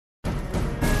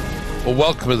Well,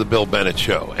 welcome to the Bill Bennett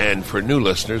Show. And for new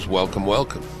listeners, welcome.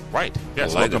 Right.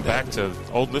 Yes, welcome back to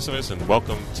old listeners and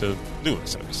welcome to new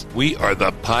listeners. We are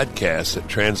the podcast that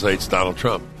translates Donald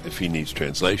Trump if he needs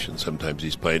translation. Sometimes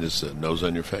he's plain as a nose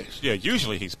on your face. Yeah,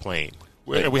 usually he's plain.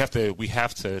 We have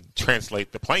to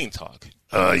translate the plain talk.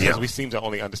 Because we seem to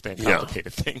only understand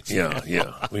complicated things.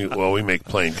 Yeah. We make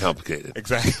plain complicated.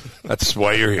 Exactly. That's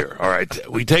why you're here. All right.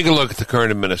 We take a look at the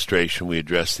current administration. We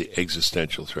address the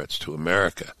existential threats to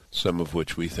America, some of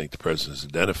which we think the president has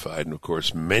identified. And, of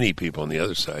course, many people on the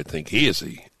other side think he is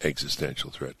the existential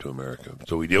threat to America.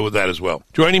 So we deal with that as well.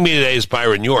 Joining me today is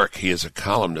Byron York. He is a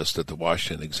columnist at the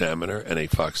Washington Examiner and a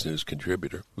Fox News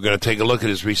contributor. We're going to take a look at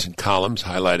his recent columns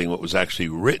highlighting what was actually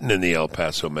written in the El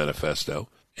Paso Manifesto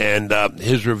and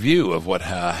his review of what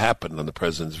happened on the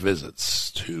president's visits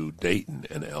to Dayton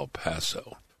and El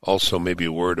Paso. Also, maybe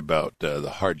a word about the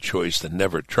hard choice the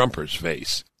never-Trumpers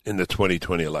face in the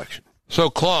 2020 election. So,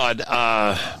 Claude,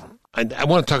 I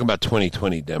want to talk about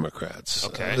 2020 Democrats.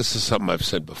 Okay. This is something I've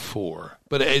said before.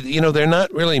 But, they're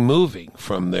not really moving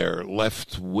from their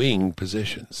left-wing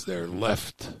positions, their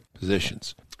left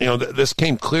positions. This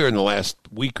came clear in the last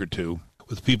week or two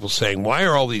with people saying, why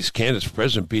are all these candidates for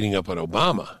president beating up on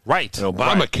Obama? Right. And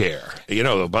Obamacare. Right.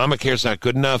 Obamacare's not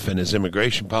good enough, and his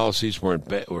immigration policies were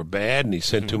bad, and he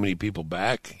sent too many people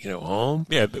back, home.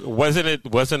 Yeah, wasn't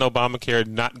Obamacare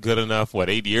not good enough,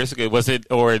 8 years ago? Was it,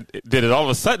 or did it all of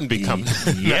a sudden become?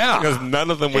 Yeah. Because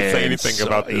none of them would say anything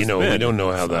about this. We don't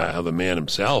know how the man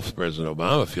himself, President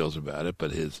Obama, feels about it,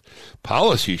 but his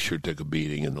policy sure took a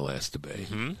beating in the last debate.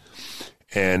 Mm-hmm.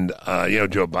 And,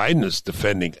 Joe Biden is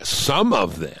defending some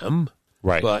of them.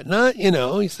 Right. But not,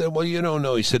 he said, well, you don't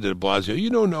know. He said to de Blasio, you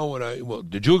don't know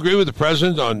did you agree with the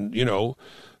president on,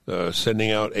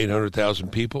 sending out 800,000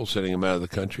 people, sending them out of the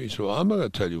country? So I'm not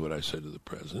going to tell you what I said to the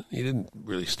president. He didn't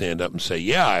really stand up and say,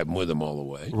 yeah, I'm with him all the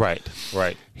way. Right.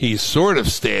 He's sort of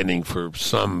standing for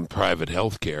some private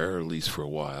health care, or at least for a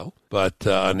while. But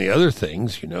on the other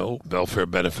things, welfare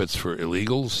benefits for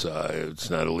illegals, it's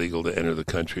not illegal to enter the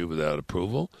country without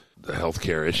approval. The health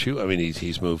care issue,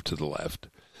 he's moved to the left.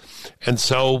 And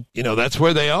so, that's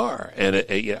where they are. And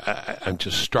I'm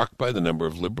just struck by the number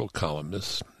of liberal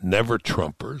columnists,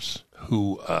 never-Trumpers,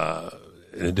 who,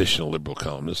 in addition to liberal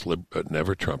columnists,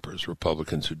 never-Trumpers,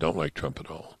 Republicans who don't like Trump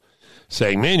at all,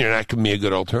 saying, man, you're not giving me a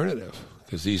good alternative.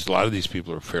 Because a lot of these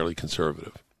people are fairly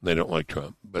conservative. They don't like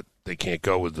Trump, but they can't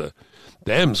go with the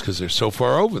Dems because they're so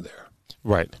far over there.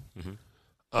 Right.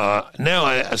 Mm-hmm. Now,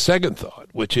 a second thought,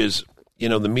 which is,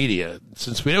 the media,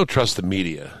 since we don't trust the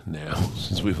media now,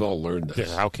 since we've all learned this.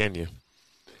 Yeah, how can you?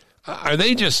 Are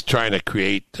they just trying to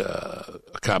create a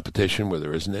competition where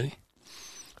there isn't any?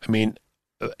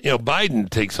 Biden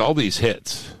takes all these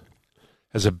hits,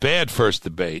 has a bad first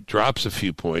debate, drops a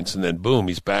few points, and then boom,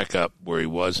 he's back up where he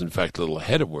was, in fact, a little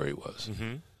ahead of where he was.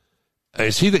 Mm-hmm.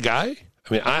 Is he the guy?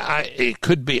 It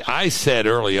could be. I said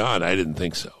early on I didn't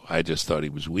think so. I just thought he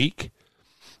was weak.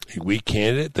 A weak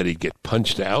candidate, that he'd get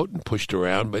punched out and pushed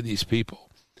around by these people.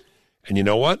 And you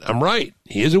know what? I'm right.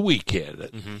 He is a weak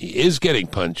candidate. Mm-hmm. He is getting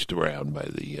punched around by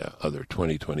the other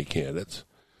 2020 candidates.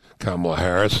 Kamala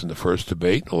Harris in the first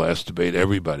debate, the last debate,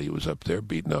 everybody was up there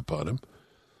beating up on him.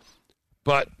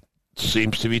 But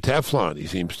seems to be Teflon. He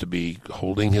seems to be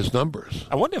holding his numbers.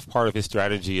 I wonder if part of his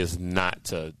strategy is not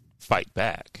to fight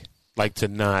back, like to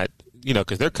not,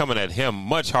 because they're coming at him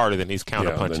much harder than he's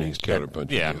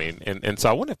counterpunching. And so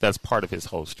I wonder if that's part of his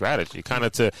whole strategy, kind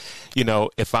of to,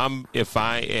 if I'm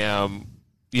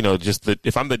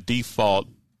the default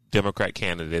Democrat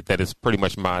candidate that is pretty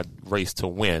much my race to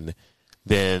win,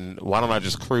 then why don't I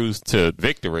just cruise to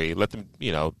victory? Let them,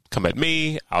 come at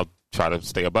me. I'll try to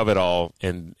stay above it all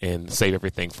and save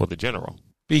everything for the general.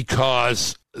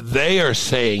 Because they are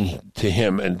saying to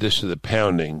him, and this is the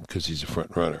pounding because he's a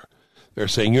front runner, they're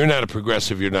saying, you're not a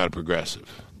progressive, you're not a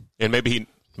progressive. And maybe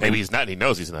he's not, and he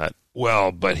knows he's not.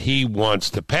 Well, but he wants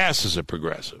to pass as a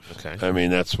progressive. Okay.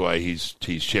 That's why he's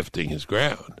shifting his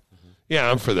ground. Mm-hmm.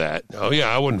 Yeah, I'm for that. Oh, yeah,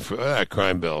 I wouldn't for that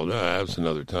crime bill. No, that was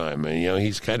another time. And,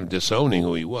 he's kind of disowning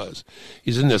who he was.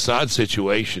 He's in this odd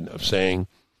situation of saying,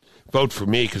 vote for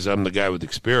me because I'm the guy with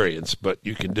experience, but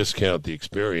you can discount the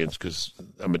experience because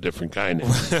I'm a different guy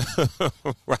now.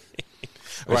 Right.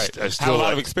 Right. I still have a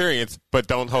lot of experience, but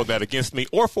don't hold that against me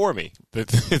or for me.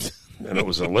 And it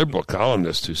was a liberal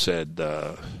columnist who said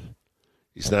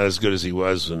he's not as good as he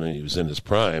was when he was in his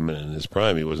prime, and in his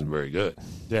prime he wasn't very good.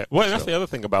 Yeah. Well, that's the other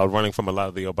thing about running from a lot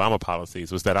of the Obama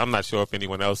policies was that I'm not sure if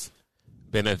anyone else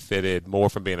benefited more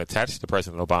from being attached to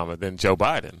President Obama than Joe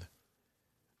Biden.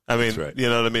 I mean, right. you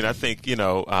know what I mean? I think, in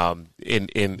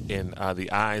the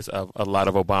eyes of a lot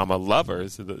of Obama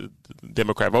lovers, the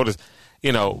Democrat voters,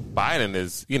 Biden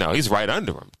is, he's right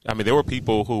under him. I mean, there were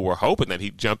people who were hoping that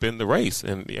he'd jump in the race,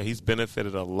 and he's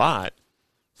benefited a lot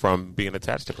from being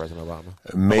attached to President Obama.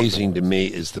 Amazing to me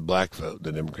is the black vote,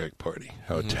 the Democratic Party,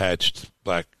 how attached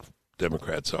black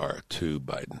Democrats are to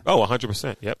Biden. Oh,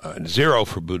 100%. Yep. 0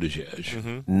 for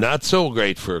Buttigieg. Not so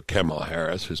great for Kamala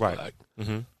Harris, who's black.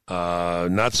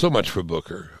 Not so much for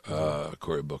Booker,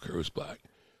 Cory Booker, who's black.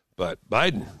 But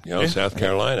Biden, South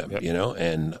Carolina,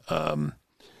 and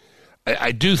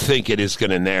I do think it is going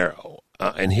to narrow.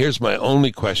 And here's my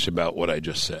only question about what I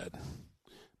just said.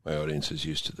 My audience is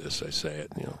used to this. I say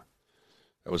it,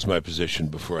 That was my position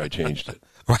before I changed it.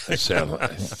 I sound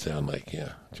like,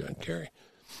 John Kerry.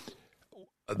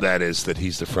 That is that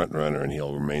he's the front runner, and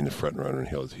he'll remain the front runner, and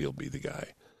he'll be the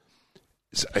guy.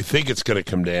 So I think it's going to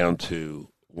come down to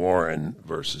Warren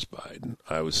versus Biden.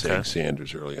 I was saying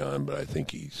Sanders early on, but I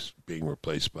think he's being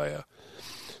replaced by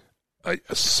a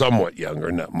somewhat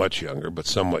younger, not much younger, but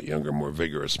somewhat younger, more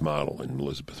vigorous model in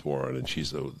Elizabeth Warren, and she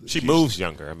moves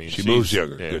younger. I mean, she moves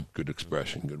younger. Yeah. Good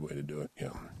expression. Good way to do it.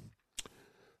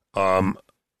 Yeah.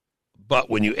 But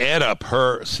when you add up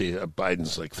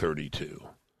Biden's like 32.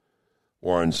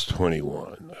 Warren's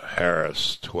 21,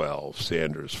 Harris 12,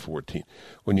 Sanders 14.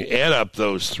 When you add up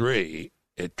those three,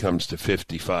 it comes to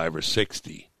 55 or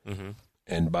 60,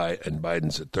 and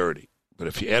Biden's at 30. But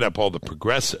if you add up all the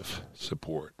progressive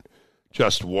support,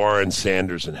 just Warren,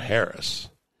 Sanders, and Harris,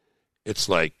 it's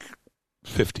like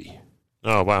 50.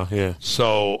 Oh, wow, yeah.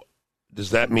 So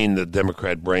does that mean the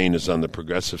Democrat brain is on the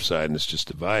progressive side and it's just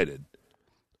divided?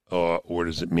 Or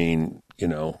does it mean,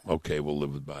 okay, we'll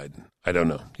live with Biden? I don't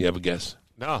know. You have a guess?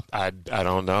 No, I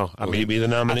don't know. Will he be the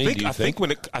nominee?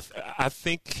 I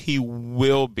think he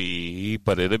will be,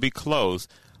 but it'll be close.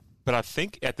 But I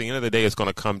think at the end of the day, it's going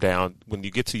to come down when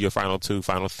you get to your final two,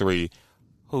 final three.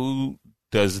 Who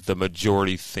does the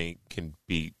majority think can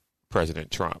beat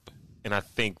President Trump? And I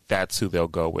think that's who they'll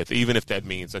go with, even if that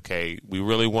means, okay, we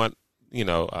really want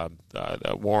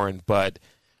Warren, but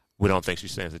we don't think she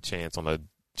stands a chance on a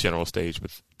general stage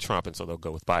with Trump, and so they'll go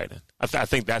with Biden. I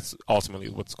think that's ultimately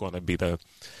what's going to be the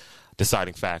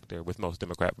deciding factor with most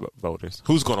Democrat voters.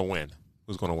 Who's going to win?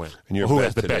 And your who bet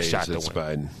has the today best shot to is win?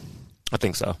 Biden. I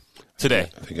think so. Today.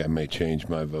 I think I may change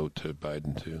my vote to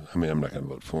Biden, too. I mean, I'm not going to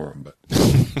vote for him,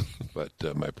 but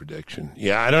my prediction.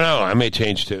 Yeah, I don't know. I may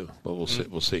change, too, but we'll see.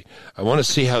 We'll see. I want to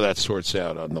see how that sorts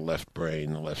out on the left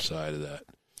brain, the left side of that.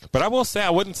 But I will say I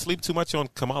wouldn't sleep too much on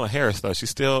Kamala Harris, though.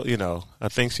 She's still, I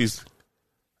think she's...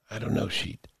 I don't know.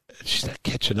 She's not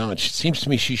catching on. It seems to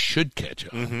me she should catch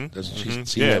on. Doesn't she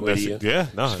seem that way to you? Yeah,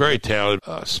 no. She's very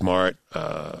talented, smart.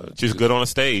 She's good on a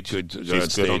stage.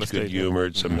 Good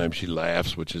humored. Sometimes she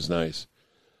laughs, which is nice.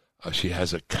 She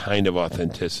has a kind of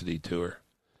authenticity to her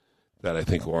that I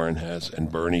think Warren has,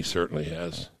 and Bernie certainly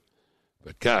has.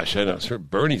 But gosh, I know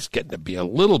Bernie's getting to be a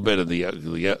little bit of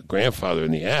the grandfather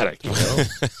in the attic.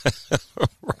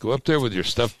 Go up there with your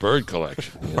stuffed bird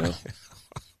collection.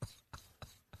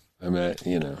 I mean,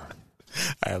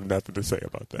 I have nothing to say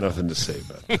about that. Nothing to say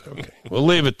about that. Okay. We'll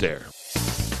leave it there.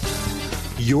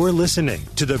 You're listening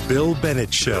to The Bill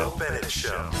Bennett Show.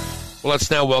 Well, let's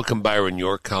now welcome Byron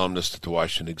York, columnist at the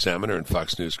Washington Examiner and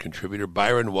Fox News contributor.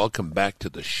 Byron, welcome back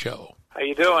to the show. How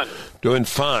you doing? Doing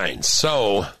fine.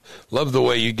 So, love the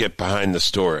way you get behind the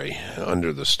story,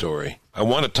 under the story. I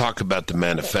want to talk about the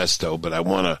manifesto, but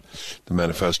the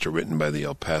manifesto written by the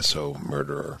El Paso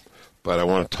murderer. But I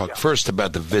want to talk first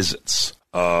about the visits.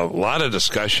 A lot of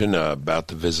discussion about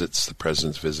the visits, the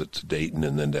president's visit to Dayton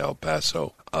and then to El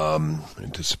Paso.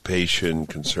 Anticipation,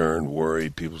 concern,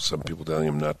 worry. Some people telling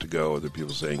him not to go, other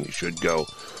people saying he should go.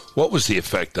 What was the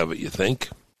effect of it, you think?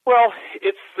 Well,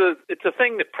 it's a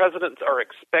thing that presidents are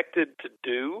expected to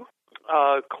do.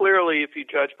 Clearly, if you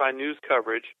judge by news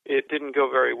coverage, it didn't go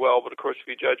very well. But of course, if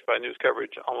you judge by news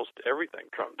coverage, almost everything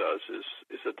Trump does is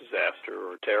a disaster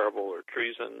or terrible or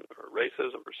treason or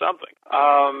racism or something.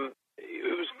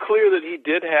 It was clear that he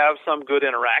did have some good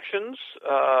interactions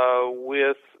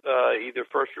with either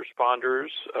first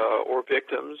responders or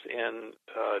victims in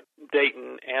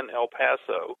Dayton and El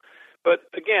Paso. But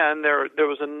again, there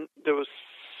was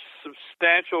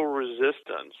substantial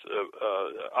resistance,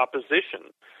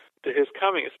 opposition to his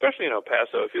coming, especially in El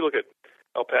Paso. If you look at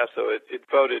El Paso, it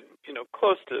voted,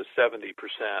 close to 70%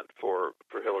 for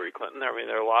Hillary Clinton. I mean,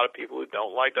 there are a lot of people who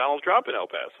don't like Donald Trump in El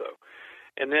Paso.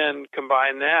 And then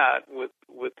combine that with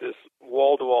this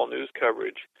wall-to-wall news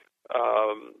coverage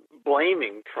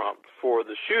blaming Trump for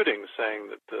the shooting, saying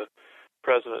that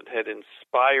president had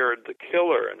inspired the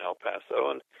killer in El Paso,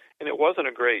 and it wasn't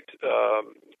a great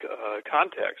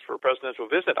context for a presidential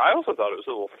visit. I also thought it was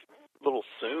a little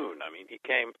soon. I mean, he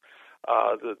came.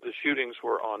 The shootings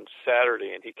were on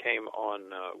Saturday, and he came on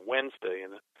Wednesday,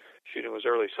 and the shooting was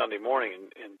early Sunday morning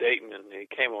in Dayton, and he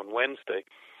came on Wednesday.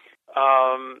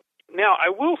 Now, I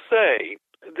will say,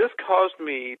 this caused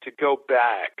me to go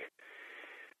back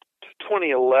to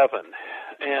 2011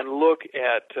 and look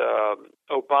at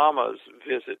Obama's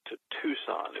visit to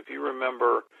Tucson. If you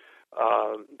remember,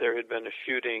 there had been a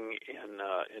shooting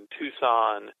in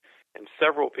Tucson, and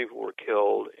several people were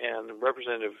killed, and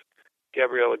Representative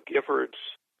Gabriella Giffords,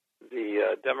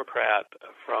 the Democrat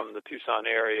from the Tucson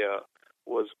area,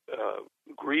 was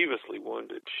grievously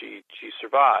wounded. She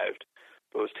survived,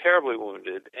 but was terribly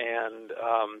wounded. And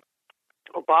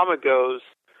Obama goes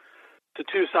to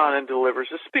Tucson and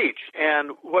delivers a speech.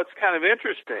 And what's kind of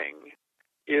interesting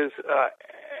is,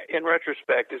 in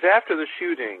retrospect, is after the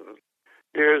shooting,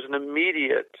 there's an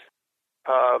immediate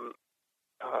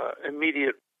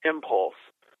impulse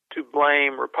to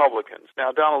blame Republicans.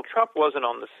 Now, Donald Trump wasn't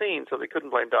on the scene, so they couldn't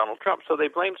blame Donald Trump, so they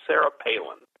blamed Sarah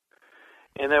Palin.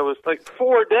 And there was like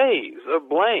 4 days of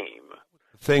blame.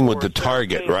 Thing with the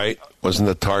target, right? Wasn't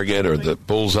the target or the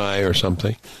bullseye or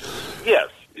something? Yes,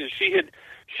 she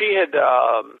had,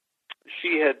 I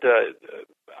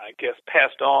guess,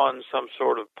 passed on some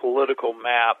sort of political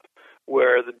map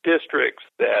where the districts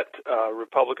that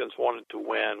Republicans wanted to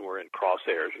win were in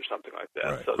crosshairs or something like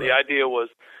that. Right, so the idea was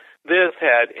this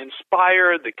had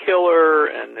inspired the killer,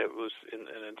 and it was an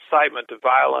incitement to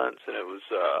violence, and it was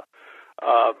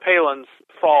Palin's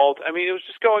fault. I mean, it was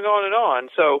just going on and on.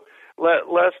 So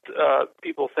lest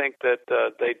people think that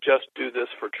they just do this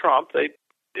for Trump, they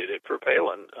did it for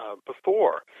Palin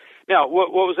before. Now,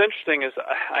 what was interesting is,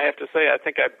 I have to say, I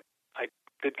think I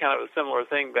did kind of a similar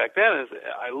thing back then, is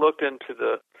I looked into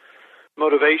the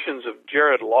motivations of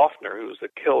Jared Loughner, who was the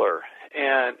killer,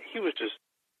 and he was just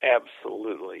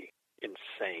absolutely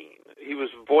insane. He was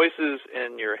voices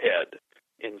in your head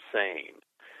insane.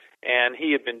 And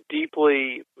he had been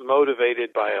deeply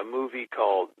motivated by a movie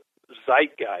called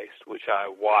Zeitgeist, which I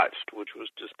watched, which was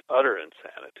just utter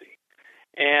insanity.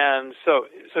 And so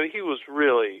he was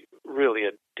really, really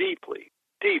a deeply,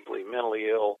 deeply mentally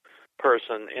ill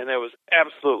person, and there was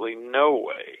absolutely no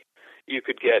way you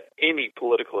could get any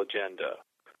political agenda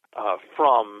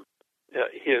from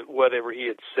whatever he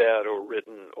had said or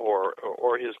written or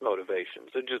his motivations.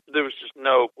 There was just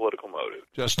no political motive.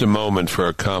 Just a moment for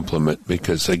a compliment,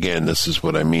 because, again, this is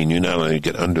what I mean. You not only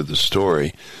get under the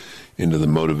story, into the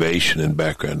motivation and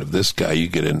background of this guy, you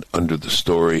get under the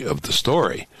story of the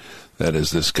story. That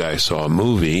is, this guy saw a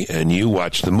movie, and you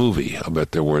watched the movie. I'll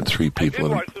bet there weren't 3 people. I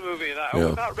did watch the movie, and I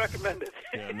would not recommend it.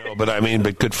 Yeah, no, but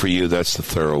good for you. That's the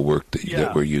thorough work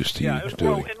that we're used to you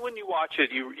doing. Well, and when you watch it,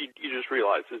 you just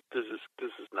realize this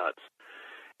is nuts.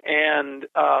 And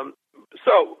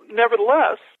so,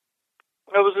 nevertheless,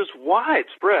 there was this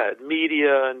widespread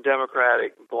media and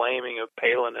Democratic blaming of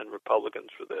Palin and Republicans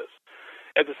for this.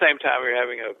 At the same time, you're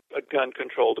having a gun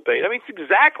control debate. I mean, it's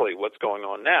exactly what's going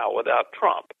on now without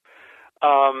Trump.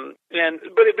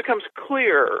 But it becomes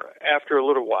clear after a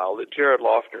little while that Jared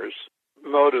Loughner's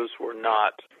motives were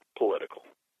not political.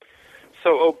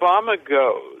 So Obama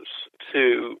goes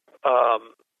to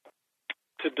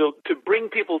bring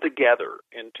people together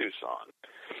in Tucson,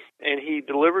 and he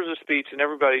delivers a speech, and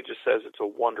everybody just says it's a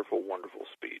wonderful, wonderful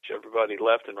speech. Everybody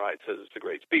left and right says it's a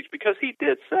great speech, because he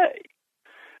did say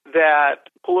that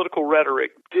political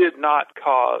rhetoric did not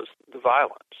cause the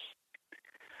violence.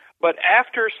 But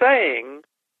after saying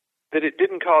that it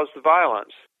didn't cause the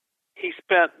violence, he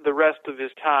spent the rest of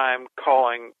his time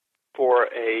calling for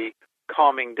a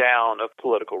calming down of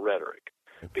political rhetoric.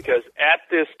 Because at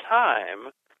this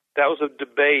time, that was a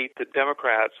debate that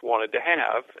Democrats wanted to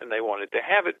have, and they wanted to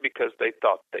have it because they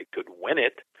thought they could win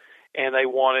it, and they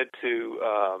wanted to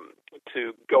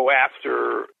go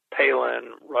after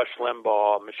Palin, Rush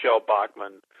Limbaugh, Michelle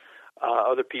Bachmann,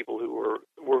 other people who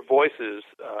were voices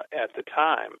at the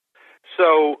time.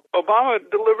 So Obama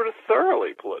delivered a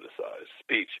thoroughly politicized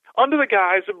speech under the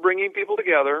guise of bringing people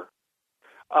together,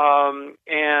 and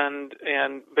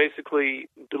basically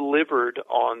delivered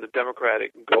on the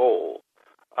Democratic goal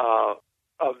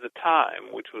of the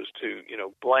time, which was to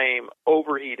blame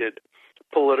overheated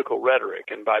political rhetoric,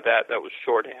 and by that was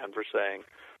shorthand for saying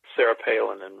Sarah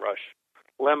Palin and Rush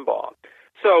Limbaugh.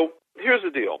 So here's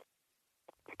the deal.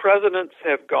 Presidents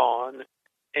have gone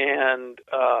and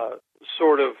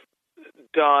sort of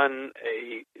done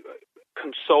a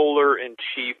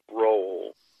consoler-in-chief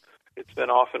role. It's been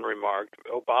often remarked.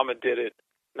 Obama did it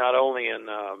not only in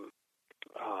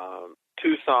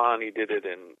Tucson. He did it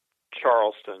in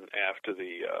Charleston after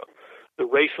the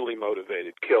racially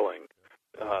motivated killing.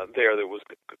 There was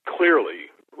clearly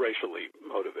racially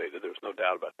motivated. There's no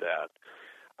doubt about that.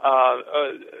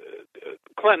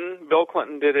 Bill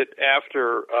Clinton did it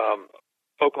after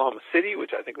Oklahoma City,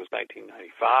 which I think was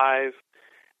 1995,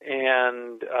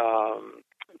 and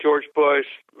George Bush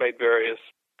made various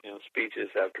speeches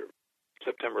after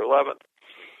September 11th.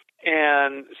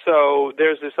 And so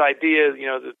there's this idea,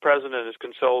 the president is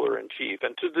consoler-in-chief.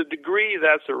 And to the degree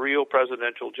that's a real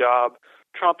presidential job,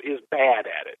 Trump is bad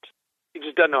at it. He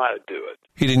just doesn't know how to do it.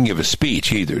 He didn't give a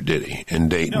speech either, did he, in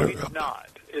Dayton? No, he did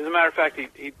not. As a matter of fact,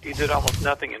 he did almost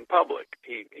nothing in public.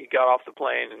 He got off the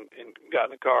plane and got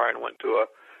in the car and went to a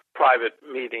private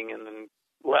meeting and then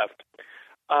left.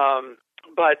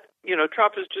 But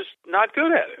Trump is just not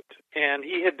good at it. And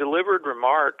he had delivered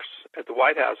remarks at the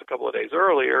White House a couple of days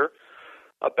earlier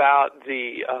about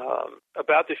the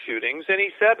shootings, and he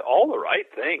said all the right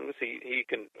things. He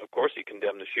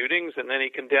condemned the shootings, and then he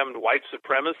condemned white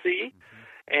supremacy,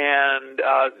 and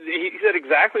he said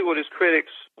exactly what his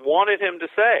critics wanted him to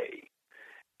say.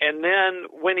 And then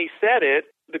when he said it,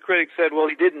 the critics said, "Well,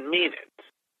 he didn't mean it."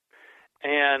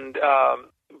 And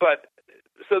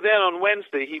so then on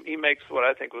Wednesday, he makes what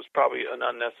I think was probably an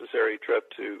unnecessary trip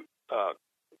to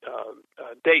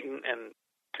Dayton and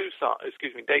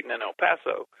Dayton and El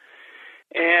Paso,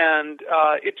 and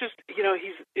it's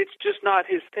just not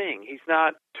his thing. He's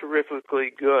not terrifically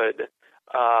good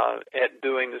at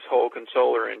doing this whole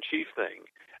consoler-in-chief thing.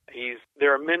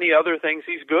 There are many other things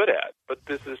he's good at, but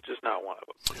this is just not one of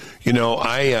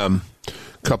them.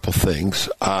 Couple things.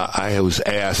 I was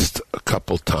asked a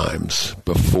couple times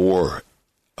before,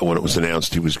 when it was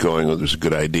announced he was going, whether it was a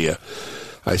good idea.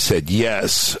 I said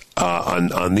yes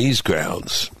on these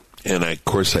grounds, and of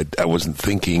course I wasn't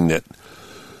thinking that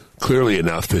clearly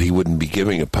enough that he wouldn't be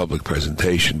giving a public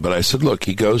presentation. But I said, look,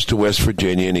 he goes to West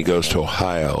Virginia and he goes to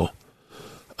Ohio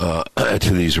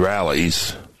to these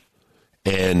rallies,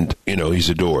 and he's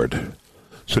adored.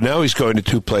 So now he's going to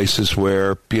two places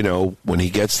where, when he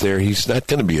gets there, he's not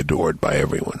going to be adored by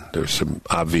everyone. There's some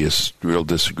obvious real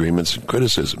disagreements and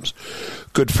criticisms.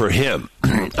 Good for him.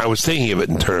 I was thinking of it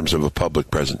in terms of a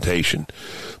public presentation,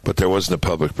 but there wasn't a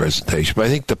public presentation. But I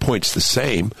think the point's the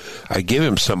same. I give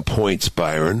him some points,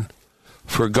 Byron,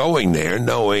 for going there,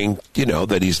 knowing,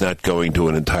 that he's not going to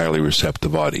an entirely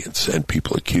receptive audience. And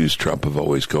people accuse Trump of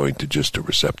always going to just a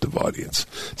receptive audience.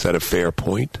 Is that a fair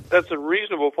point? That's a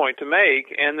reasonable point to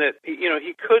make, and that,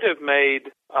 he could have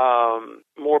made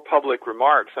more public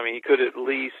remarks. I mean, he could at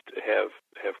least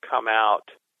have come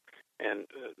out and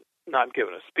not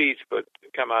given a speech, but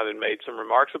come out and made some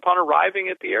remarks upon arriving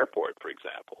at the airport, for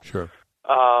example. Sure.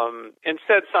 And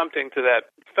said something to that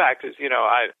fact is,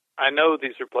 I know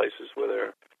these are places where there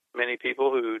are many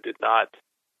people who did not,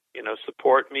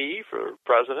 support me for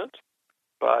president,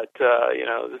 but,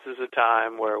 this is a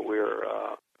time where we're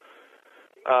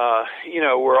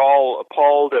all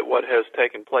appalled at what has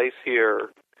taken place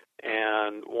here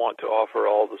and want to offer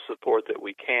all the support that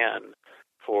we can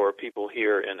for people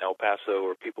here in El Paso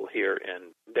or people here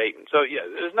in Dayton. So, yeah,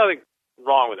 there's nothing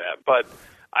wrong with that, but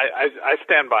I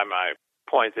stand by my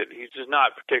point that he's just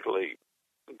not particularly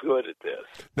good at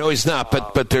this. No, he's not.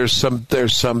 But there's some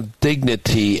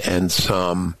dignity and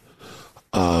some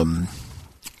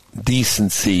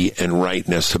decency and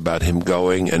rightness about him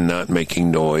going and not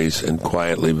making noise and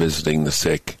quietly visiting the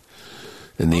sick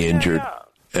and the injured.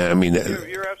 Yeah. I mean,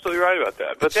 you're absolutely right about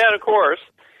that. But then, of course,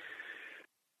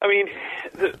 I mean,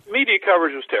 the media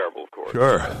coverage was terrible, of course.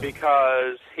 Sure.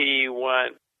 Because he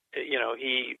went,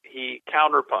 he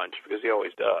counterpunched, because he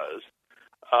always does,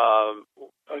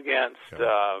 against,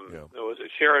 there was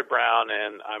Sherrod Brown,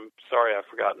 and I'm sorry I've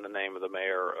forgotten the name of the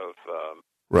mayor of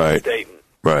Dayton.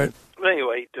 Right. But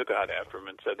anyway, he took out after him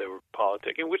and said they were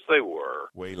politicking, which they were.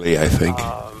 Whaley, I think.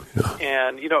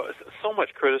 And, so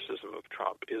much criticism of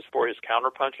Trump is for his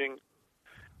counterpunching,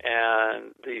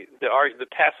 and the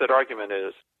tacit argument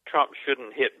is Trump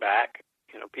shouldn't hit back.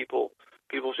 People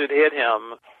should hit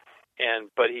him,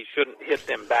 but he shouldn't hit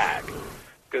them back,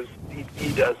 because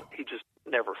he just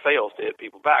never fails to hit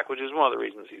people back, which is one of the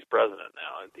reasons he's president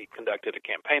now. He conducted a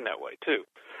campaign that way too.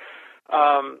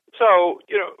 So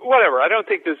whatever. I don't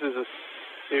think this is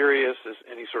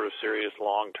any sort of serious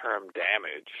long-term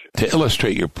damage. To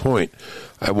illustrate your point,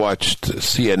 I watched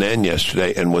CNN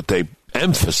yesterday, and what they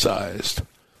emphasized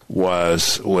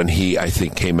was when he, I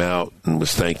think, came out and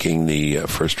was thanking the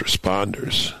first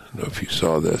responders. I don't know if you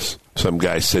saw this. Some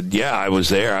guy said, "Yeah, I was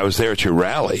there. I was there at your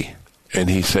rally." And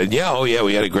he said, "Yeah, we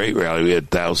had a great rally. We had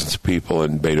thousands of people,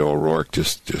 and Beto O'Rourke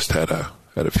just had a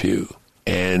few."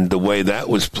 And the way that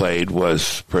was played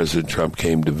was President Trump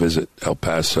came to visit El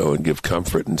Paso and give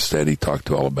comfort. Instead, he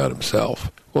talked all about himself.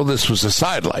 Well, this was a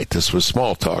sidelight. This was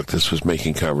small talk. This was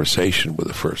making conversation with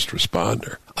a first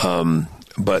responder.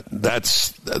 But that's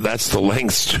the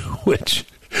lengths to which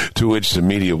the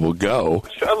media will go.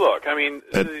 Look, I mean,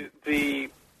 the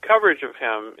coverage of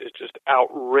him is just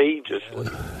outrageously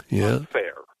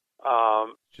unfair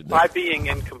by being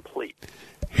incomplete.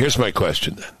 Here's my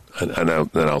question then, and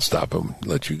then I'll stop and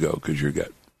let you go because you've got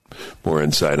more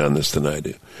insight on this than I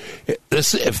do.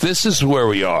 If this is where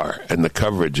we are and the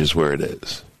coverage is where it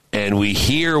is, and we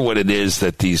hear what it is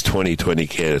that these 2020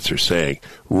 candidates are saying,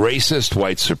 racist,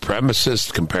 white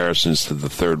supremacist comparisons to the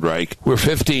Third Reich, we're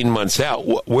 15 months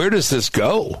out. Where does this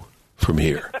go from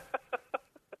here?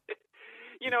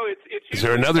 Is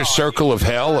there another circle of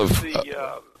hell?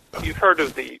 You've heard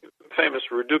of the famous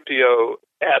reductio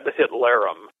ad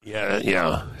Hitlerum.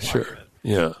 Yeah, sure.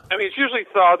 Yeah. I mean, it's usually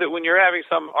thought that when you're having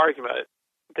some argument,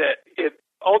 that it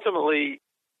ultimately,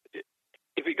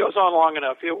 if it goes on long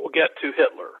enough, it will get to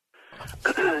Hitler,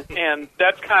 and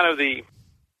that's kind of the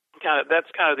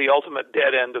ultimate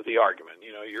dead end of the argument.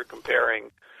 You're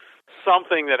comparing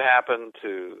something that happened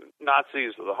to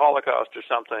Nazis or the Holocaust or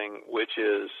something, which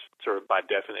is sort of by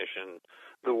definition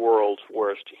the world's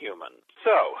worst human.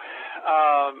 So,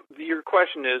 your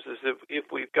question is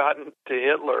if we've gotten to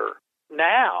Hitler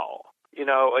now,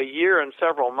 a year and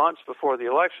several months before the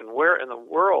election, where in the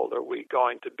world are we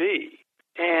going to be?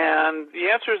 And the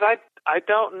answer is I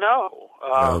don't know.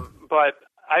 But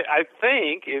I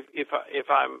think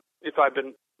if I've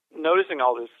been noticing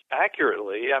all this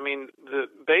accurately, I mean,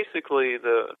 basically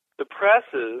the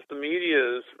press's, the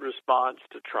media's response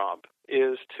to Trump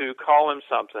is to call him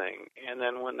something, and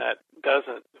then when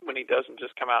he doesn't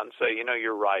just come out and say,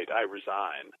 you're right, I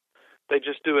resign, they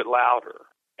just do it louder.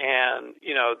 And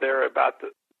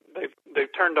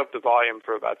they've turned up the volume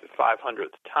for about the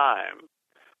 500th time,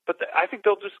 but I think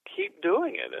they'll just keep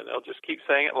doing it, and they'll just keep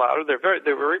saying it louder. They're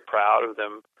very proud of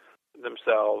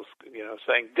themselves,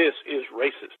 saying this is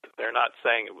racist. They're not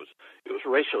saying it was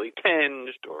racially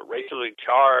tinged or racially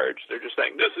charged. They're just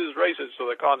saying this is racist. So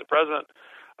they're calling the president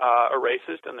a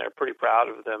racist, and they're pretty proud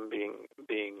of them being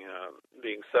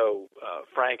so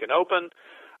frank and open.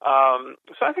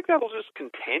 So I think that'll just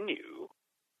continue,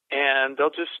 and they'll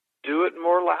just do it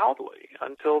more loudly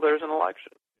until there's an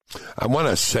election. I want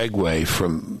to segue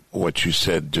from what you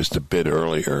said just a bit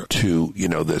earlier to,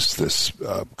 this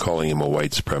calling him a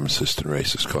white supremacist and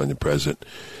racist, calling the president,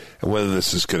 and whether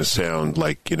this is going to sound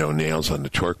like, nails on the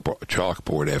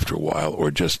chalkboard after a while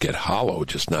or just get hollow,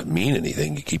 just not mean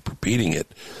anything. You keep repeating it,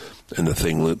 and the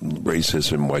thing,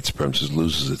 racism, white supremacism,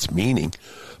 loses its meaning.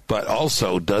 But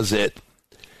also, does it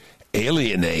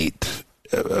alienate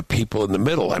people in the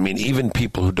middle? I mean, even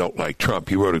people who don't like Trump.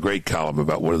 You wrote a great column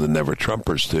about what do the Never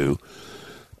Trumpers do.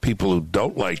 People who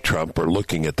don't like Trump are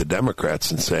looking at the Democrats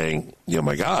and saying,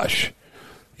 my gosh,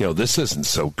 this isn't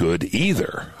so good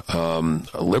either.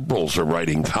 Liberals are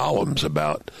writing columns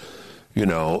about,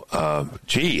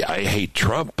 gee, I hate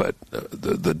Trump, but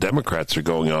the Democrats are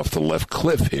going off the left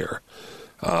cliff here.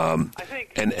 And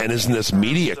isn't this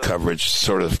media coverage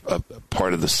sort of a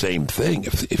part of the same thing?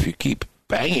 If you keep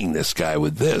banging this guy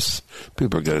with this,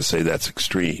 people are going to say that's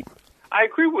extreme. I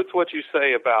agree with what you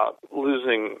say about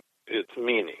losing its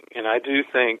meaning, and I do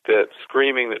think that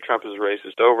screaming that Trump is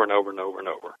racist over and over and over and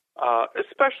over,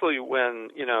 especially when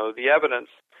the evidence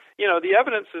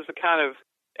is the kind of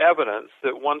evidence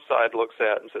that one side looks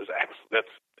at and says that's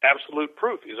absolute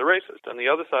proof he's a racist, and the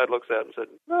other side looks at it and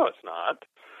said no, it's not.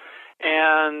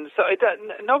 And so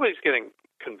nobody's getting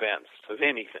convinced of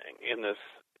anything in this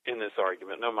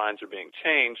argument. No minds are being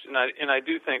changed, and I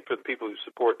do think for the people who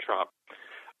support Trump,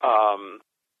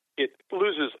 it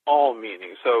loses all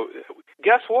meaning. So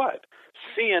guess what?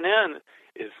 CNN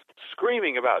is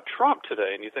screaming about Trump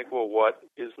today, and you think, well, what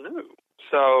is new?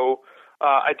 So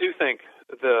I do think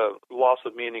the loss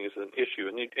of meaning is an issue,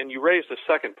 and you raised a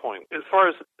second point. As far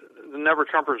as the Never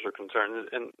Trumpers are concerned,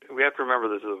 and we have to remember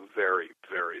this is a very,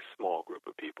 very small group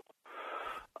of people.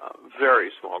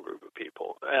 Very small group of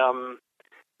people.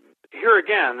 Here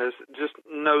again, there's just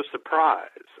no surprise.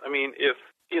 I mean, if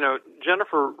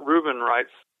Jennifer Rubin writes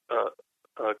a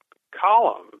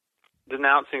column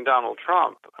denouncing Donald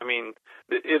Trump, I mean,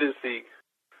 it is the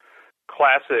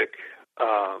classic,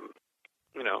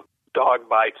 dog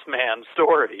bites man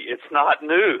story. It's not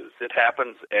news. It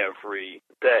happens every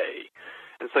day,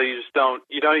 and so you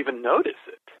don't even notice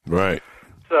it. Right.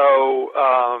 So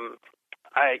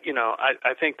I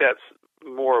think that's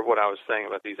more of what I was saying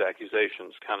about these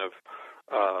accusations kind of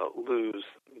lose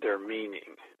their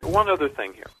meaning. One other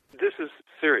thing here. This is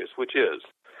serious, which is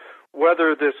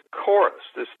whether this chorus,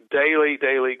 this daily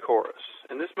chorus,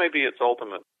 and this may be its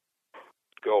ultimate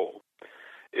goal,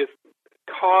 it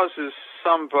causes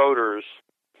some voters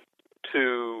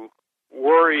to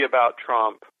worry about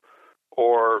Trump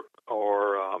or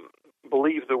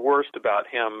believe the worst about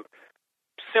him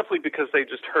simply because they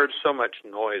just heard so much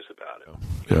noise about it.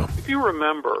 Yeah. If you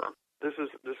remember, this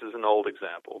is an old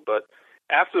example, but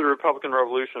after the Republican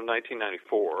Revolution of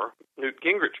 1994, Newt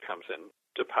Gingrich comes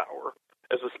into power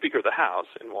as the Speaker of the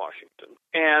House in Washington,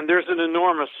 and there's an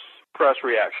enormous press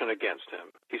reaction against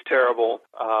him. He's terrible.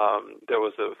 There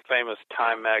was a famous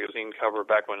Time magazine cover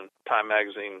back when Time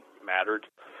magazine mattered,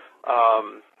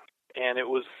 and it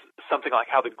was something like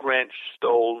how the Grinch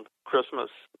stole Christmas.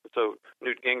 So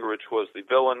Newt Gingrich was the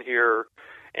villain here,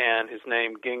 and his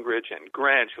name Gingrich and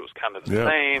Grinch was kind of the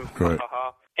same. Right.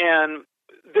 And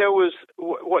there was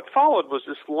what followed was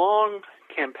this long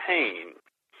campaign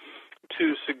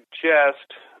to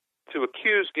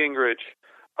accuse Gingrich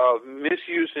of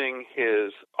misusing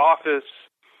his office,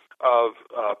 of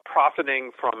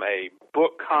profiting from a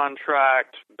book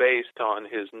contract based on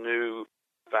his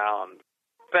newfound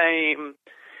fame,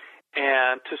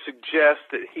 and to suggest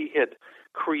that he had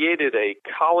created a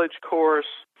college course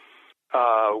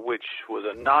which was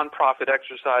a nonprofit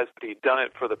exercise, but he'd done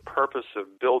it for the purpose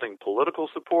of building political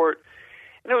support.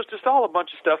 And it was just all a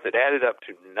bunch of stuff that added up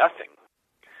to nothing.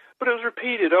 But it was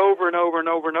repeated over and over and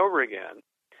over and over again.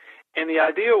 And the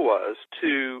idea was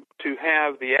to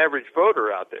have the average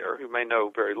voter out there who may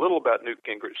know very little about Newt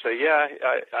Gingrich say, yeah,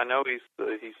 I know he's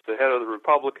the head of the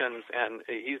Republicans, and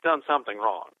he's done something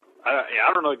wrong. I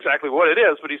don't know exactly what it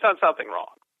is, but he's done something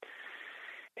wrong.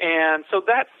 And so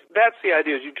that's the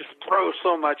idea, is you just throw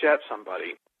so much at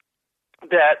somebody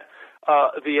that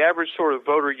the average sort of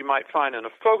voter you might find in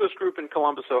a focus group in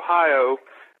Columbus, Ohio,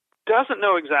 doesn't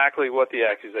know exactly what the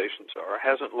accusations are,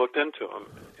 hasn't looked into them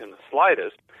in the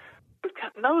slightest, but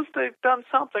knows they've done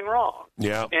something wrong.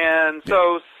 Yeah. And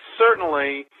so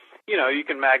certainly, you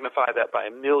can magnify that by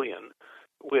a million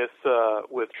with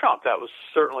Trump. That was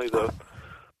certainly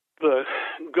the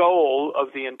goal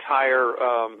of the entire,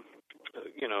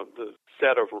 the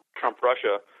set of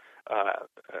Trump-Russia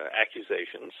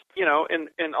accusations.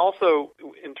 And also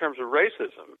in terms of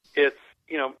racism, it's,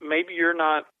 maybe you're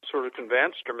not sort of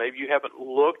convinced, or maybe you haven't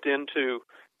looked into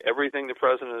everything the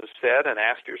president has said and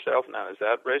asked yourself, now, is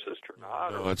that racist or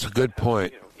not? No, that's a good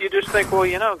point. You just think,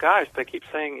 well, guys, they keep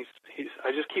saying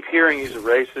I just keep hearing he's a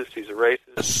racist.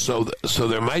 So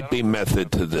there might be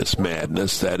method to this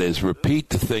madness. That is, repeat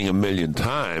the thing a million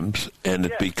times, and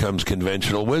it becomes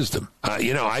conventional wisdom.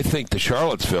 I think the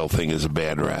Charlottesville thing is a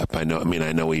bad rap. I know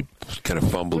he kind of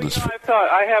fumbled his.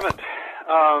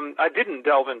 I didn't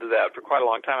delve into that for quite a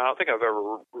long time. I don't think I've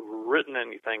ever written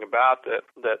anything about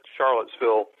that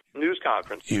Charlottesville news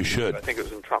conference. You should. I think it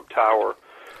was in Trump Tower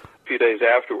a few days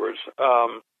afterwards.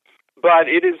 But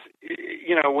it is,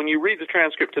 when you read the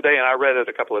transcript today, and I read it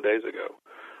a couple of days ago,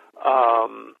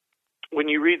 when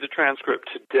you read the transcript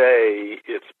today,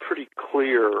 it's pretty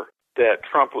clear that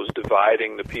Trump was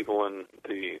dividing the people in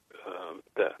the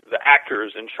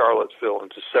actors in Charlottesville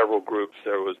into several groups.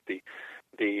 There was the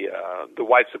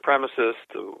white supremacists,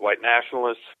 the white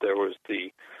nationalists. There was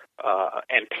the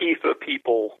Antifa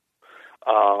people,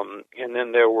 and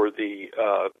then there were the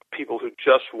people who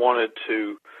just wanted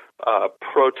to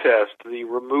protest the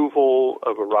removal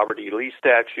of a Robert E. Lee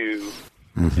statue,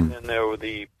 and then there were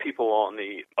the people on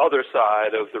the other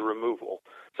side of the removal.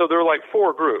 So there were like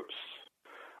four groups,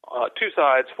 two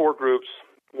sides, four groups,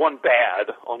 one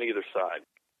bad on either side.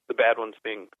 The bad ones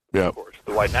being, of course,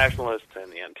 the white nationalists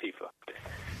and the Antifa.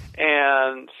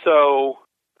 And so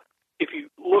if you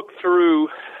look through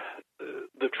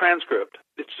the transcript,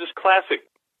 it's just classic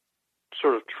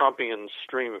sort of Trumpian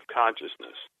stream of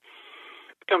consciousness.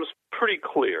 It becomes pretty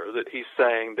clear that he's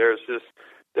saying there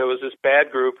was this bad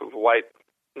group of white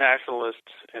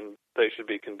nationalists, and they should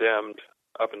be condemned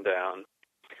up and down.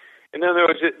 And then there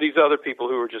was these other people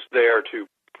who were just there to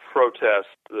protest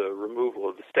the removal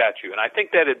of the statue. And I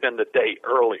think that had been the day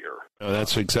earlier. Oh,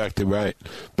 that's exactly right.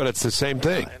 But it's the same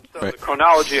thing. And so the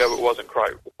chronology of it wasn't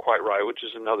quite right, which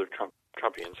is another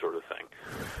Trumpian sort of thing.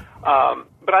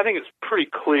 But I think it's pretty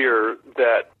clear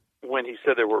that when he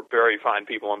said there were very fine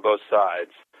people on both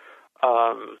sides,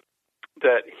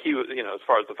 that he was, as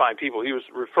far as the fine people, he was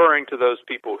referring to those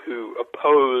people who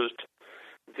opposed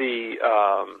the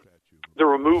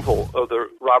removal of the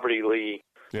Robert E. Lee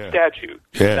statue.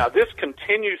 Yeah. Now, this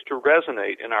continues to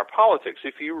resonate in our politics.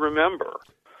 If you remember,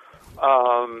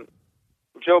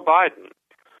 Joe Biden,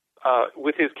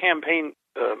 with his campaign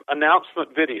announcement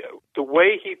video, the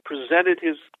way he presented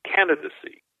his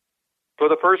candidacy for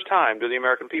the first time to the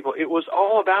American people, it was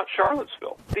all about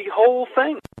Charlottesville. The whole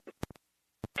thing.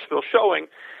 Showing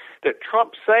that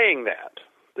Trump saying that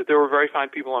there were very fine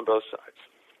people on both sides,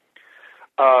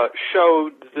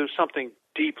 showed there's something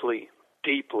deeply,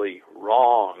 deeply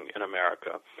wrong in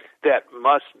America that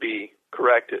must be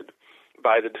corrected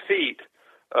by the defeat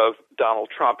of Donald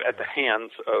Trump at the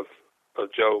hands of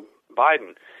Joe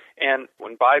Biden. And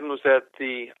when Biden was at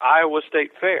the Iowa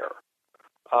State Fair,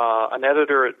 an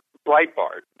editor at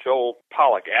Breitbart, Joel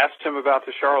Pollack, asked him about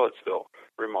the Charlottesville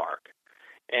remark,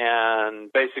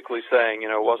 and basically saying,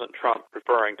 wasn't Trump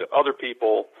referring to other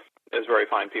people as very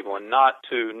fine people and not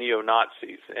to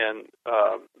neo-Nazis? And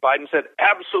Biden said,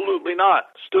 absolutely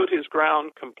not, stood his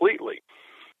ground completely.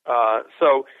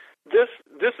 So this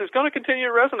is going to continue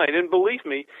to resonate. And believe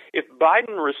me, if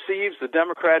Biden receives the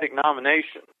Democratic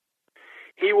nomination,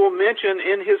 he will mention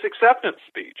in his acceptance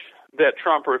speech that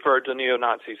Trump referred to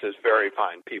neo-Nazis as very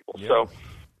fine people. Yeah. So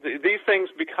these things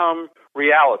become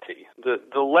reality.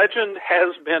 The legend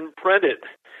has been printed,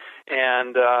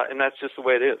 and that's just the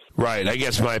way it is. Right. I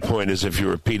guess my point is if you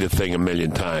repeat a thing a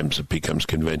million times, it becomes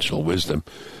conventional wisdom,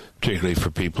 particularly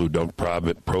for people who don't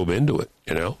probe into it,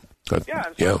 But, yeah,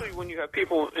 especially when you have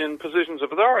people in positions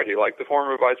of authority, like the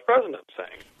former vice president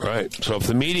saying. Right. So if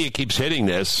the media keeps hitting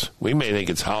this, we may think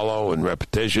it's hollow and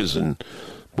repetitious and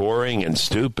boring and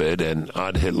stupid and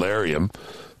ad Hitlerium,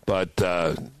 but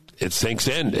it sinks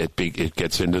in. It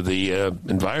gets into the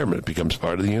environment. It becomes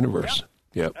part of the universe.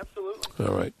 Yeah, absolutely.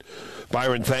 All right.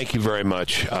 Byron, thank you very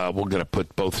much. We're going to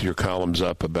put both your columns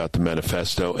up about the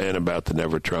manifesto and about the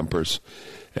Never Trumpers,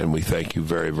 and we thank you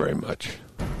very, very much.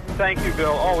 Thank you,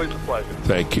 Bill. Always a pleasure.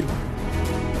 Thank you.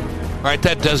 All right,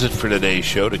 that does it for today's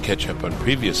show. To catch up on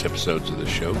previous episodes of the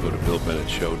show, go to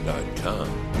BillBennettShow.com.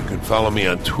 You can follow me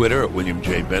on Twitter at William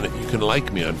J. Bennett. You can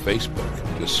like me on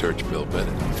Facebook. Just search Bill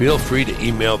Bennett. Feel free to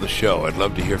email the show. I'd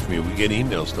love to hear from you. We get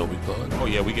emails, don't we, Claude? Oh,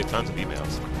 yeah, we get tons of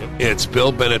emails. Yep. It's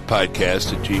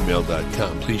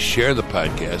BillBennettPodcast@gmail.com. Please share the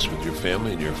podcast with your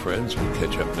family and your friends. We'll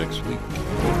catch up next week.